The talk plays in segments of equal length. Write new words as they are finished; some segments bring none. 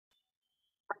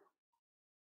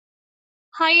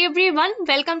Hi everyone,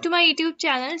 welcome to my YouTube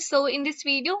channel. So in this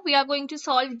video, we are going to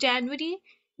solve January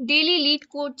daily lead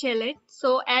code challenge.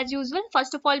 So as usual,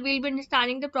 first of all, we'll be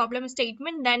understanding the problem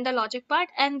statement, then the logic part,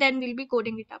 and then we'll be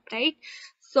coding it up, right?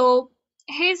 So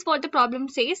here's what the problem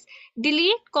says.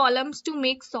 Delete columns to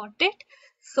make sorted.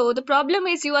 So the problem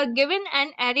is you are given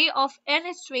an array of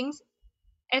n strings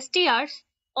strs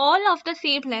all of the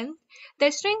same length. The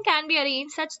string can be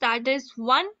arranged such that there is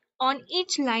one on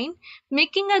each line,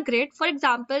 making a grid. For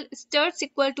example, strs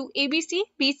equal to abc,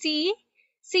 bce,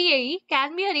 cae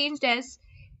can be arranged as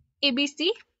abc,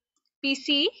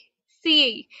 bce,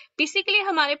 cae. Basically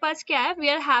हमारे पास क्या है? We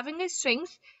are having a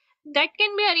strings that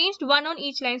can be arranged one on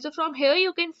each line. So from here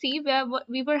you can see where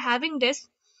we were having this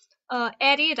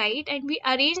array, right? And we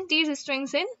arranged these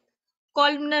strings in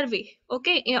columnar way,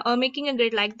 okay, making a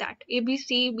grid like that,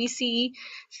 abc, bce,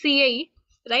 cae.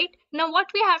 Right now what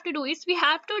we have to do is we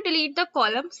have to delete the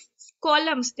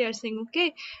columns they're saying,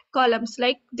 okay, columns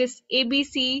like this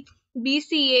abc,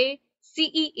 bca,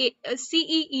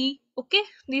 cee, okay,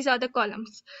 these are the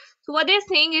columns. So what they're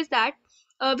saying is that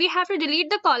we have to delete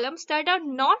the columns that are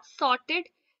not sorted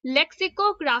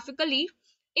lexicographically.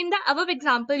 In the above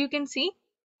example you can see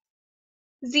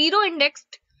zero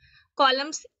indexed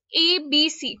columns A, B,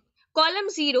 C.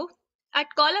 Column 0, at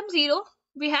column 0,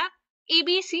 we have A,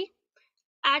 B, C.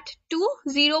 At 2,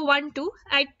 0, 1, 2.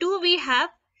 At 2, we have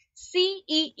C,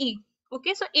 E, E.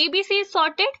 Okay, so A, B, C is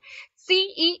sorted. C,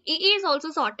 E, E is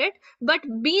also sorted. But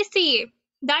B, C, A,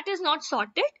 that is not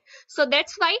sorted. So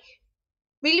that's why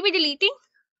we'll be deleting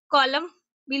column.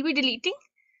 We'll be deleting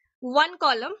one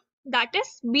column, that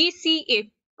is BCA.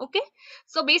 Okay,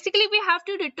 so basically we have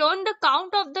to return the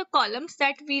count of the columns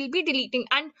that we'll be deleting.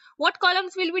 And what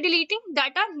columns we'll be deleting?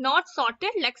 That are not sorted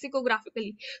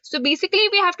lexicographically. So basically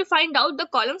we have to find out the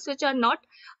columns which are not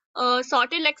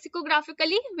sorted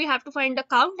lexicographically. We have to find the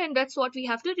count, and that's what we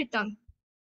have to return.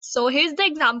 So here's the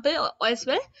example as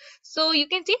well. So you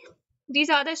can see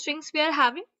these are the strings we are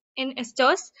having in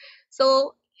strs.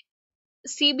 So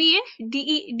CBA,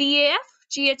 DAF,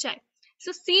 GHI.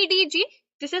 So CDG,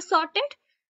 this is sorted.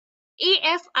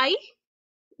 AFI,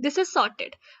 this is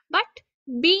sorted. But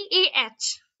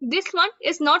BAH, this one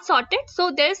is not sorted.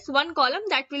 So there's one column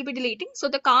that will be deleting. So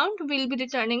the count will be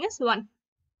returning is 1.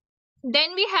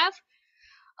 Then we have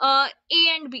A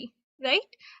and B, right?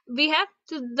 We have,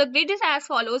 so the grid is as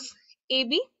follows.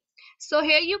 AB. So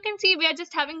here you can see we are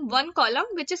just having one column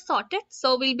which is sorted.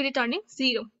 So we'll be returning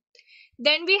 0.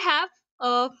 Then we have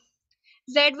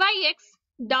ZYX,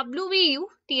 WVU,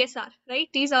 TSR, right?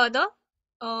 These are the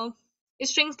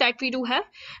strings that we do have.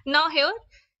 Now here,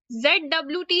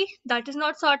 ZWT, that is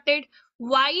not sorted.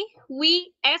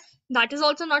 YVS, that is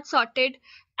also not sorted.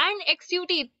 And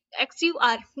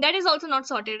XUR, that is also not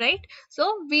sorted, right?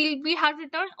 So we have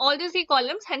returned all these 3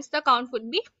 columns, hence the count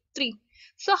would be 3.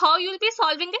 So how you will be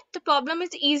solving it? The problem is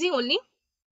easy only.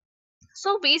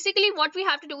 So basically what we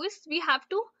have to do is we have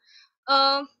to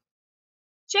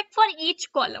check for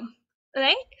each column,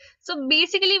 right? So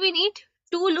basically we need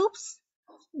 2 loops.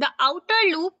 The outer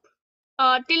loop,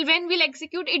 till when we'll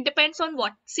execute, it depends on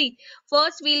what. See,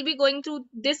 first we'll be going through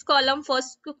this column,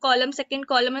 first column, second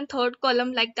column, and third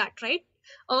column, like that, right?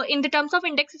 In the terms of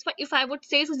indexes, if I would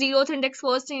say, so 0th index,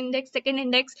 first index, second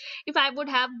index, if I would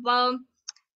have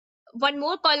one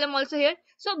more column also here.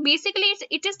 So basically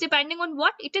it is depending on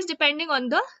what? It is depending on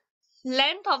the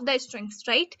length of the strings,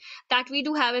 right, that we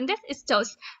do have in this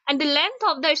strs, and the length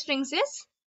of the strings is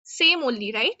same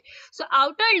only, right? So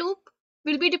outer loop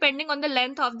will be depending on the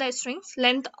length of the strings,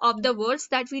 length of the words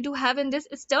that we do have in this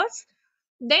strs.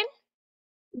 Then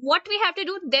what we have to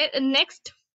do there,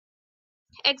 next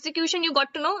execution, you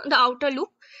got to know the outer loop.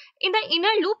 In the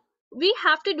inner loop we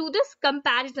have to do this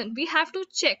comparison. We have to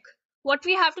check what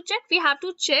we have to check. We have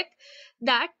to check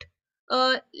that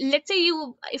let's say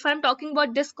if I'm talking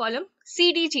about this column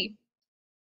CDG,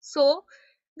 so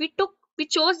we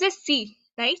chose this C,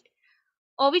 right,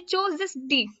 or we chose this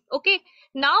D. Okay,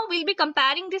 now we'll be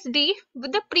comparing this D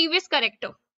with the previous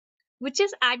character, which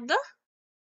is at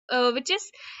the which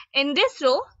is in this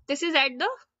row. This is at the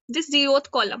this 0th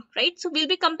column, right? So we'll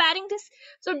be comparing this.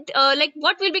 So like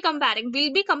what we'll be comparing?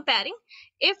 We'll be comparing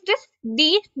if this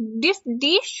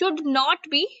D should not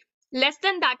be less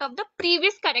than that of the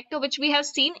previous character which we have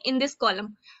seen in this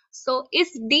column. So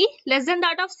is D less than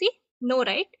that of C? No,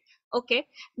 right? Okay,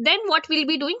 then what we'll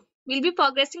be doing? We'll be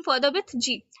progressing further with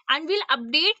G, and we'll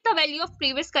update the value of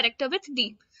previous character with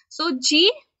D. So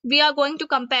G we are going to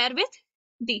compare with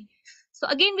D. So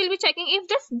again we'll be checking if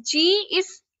this G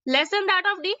is less than that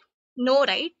of D. No,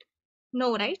 right?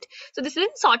 No, right? So this is in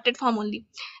sorted form only.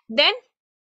 Then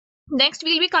next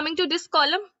we'll be coming to this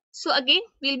column So again,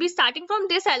 we'll be starting from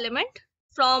this element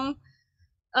from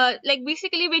like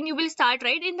basically when you will start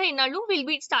right in the inner loop, we'll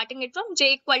be starting it from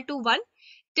j equal to 1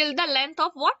 till the length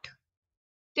of what?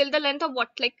 Till the length of what?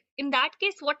 Like in that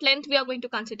case, what length we are going to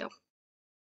consider?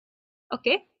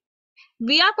 Okay,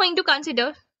 we are going to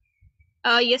consider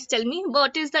yes, tell me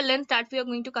what is the length that we are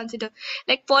going to consider.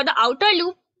 Like for the outer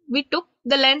loop, we took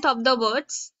the length of the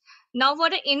words. Now for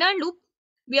the inner loop,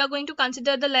 we are going to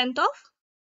consider the length of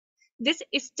this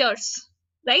stars,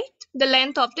 right? The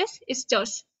length of this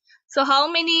stars. So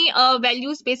how many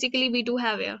values basically we do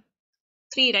have here?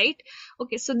 3, right?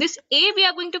 Okay, so this A we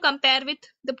are going to compare with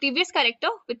the previous character,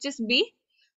 which is B.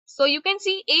 So you can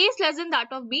see A is less than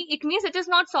that of B. It means it is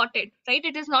not sorted, right?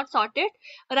 It is not sorted.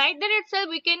 Right there itself,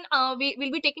 we can we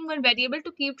will be taking one variable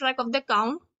to keep track of the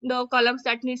count, the columns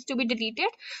that needs to be deleted.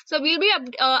 So we'll be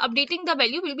updating the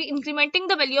value. We'll be incrementing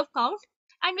the value of count,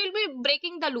 and we'll be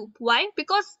breaking the loop. Why?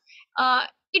 Because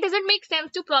it doesn't make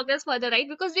sense to progress further, right?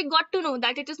 Because we got to know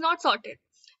that it is not sorted,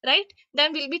 right?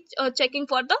 Then we'll be checking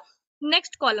for the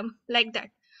next column like that.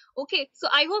 Okay, so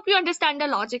I hope you understand the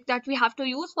logic that we have to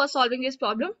use for solving this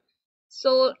problem.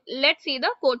 So let's see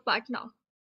the code part now.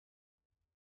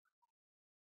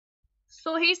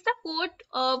 So here's the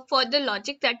code for the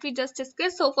logic that we just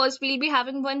discussed. So first we'll be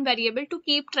having one variable to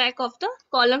keep track of the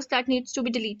columns that needs to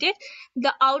be deleted.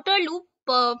 The outer loop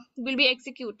will be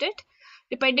executed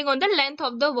depending on the length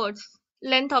of the words,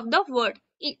 length of the word,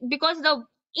 because the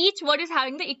each word is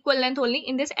having the equal length only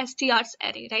in this str's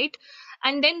array, right?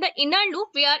 And then the inner loop,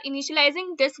 we are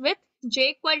initializing this with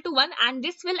j equal to 1, and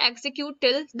this will execute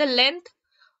till the length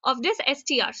of this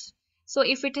str's. So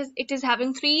if it is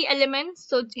having 3 elements,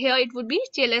 so here it would be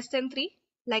j less than 3,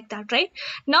 like that, right?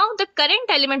 Now the current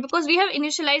element, because we have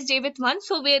initialized j with 1,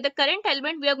 so where the current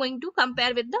element we are going to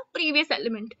compare with the previous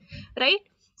element, right?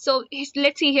 So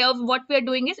let's see here, what we are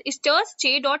doing is stars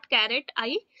j dot caret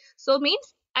I. So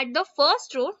means at the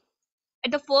first row,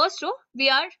 we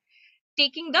are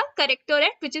taking the character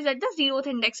at which is at the 0th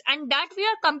index, and that we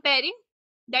are comparing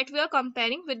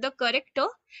with the character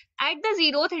at the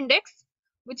 0th index,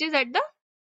 which is at the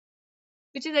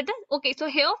okay, so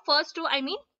here first row, I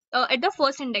mean at the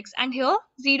first index, and here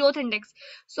 0th index.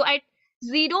 So at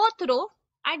 0th row,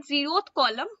 at 0th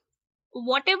column,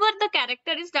 whatever the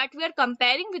character is that we are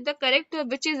comparing with the character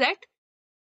which is at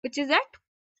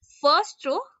first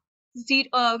row,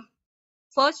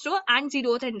 first row and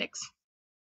 0th index.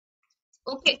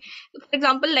 Okay, for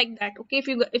example, like that. Okay, if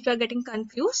you are getting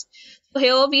confused, so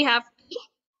here we have T,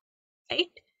 right?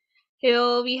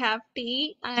 Here we have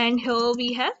T, and here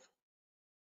we have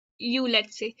U,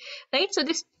 let's say, right? So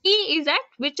this T is at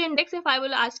which index? If I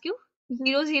will ask you,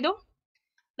 0 0,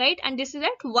 right? And this is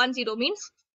at 1 0,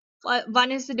 means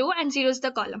 1 is the row and 0 is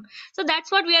the column. So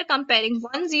that's what we are comparing.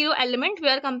 1 0 element we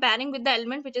are comparing with the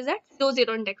element which is at 0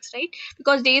 0 index, right?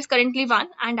 Because J is currently 1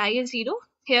 and I is 0.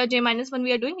 Here J minus 1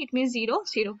 we are doing, it means 0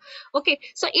 0. Okay,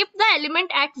 so if the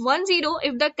element at 1 0,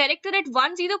 if the character at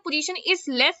 1 0 position is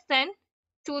less than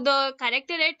to the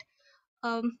character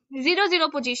at 0 0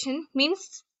 position,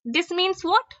 means this means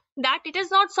what? That it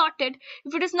is not sorted.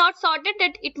 If it is not sorted,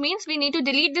 that it means we need to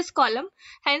delete this column.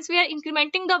 Hence we are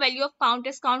incrementing the value of count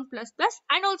as count plus plus,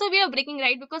 and also we are breaking,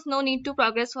 right? Because no need to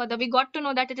progress further, we got to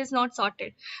know that it is not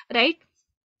sorted, right?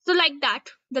 So like that,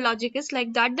 the logic is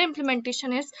like that, the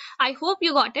implementation is. I hope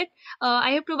you got it.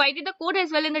 I have provided the code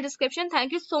as well in the description.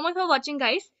 Thank you so much for watching,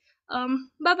 guys.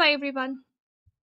 Bye bye everyone.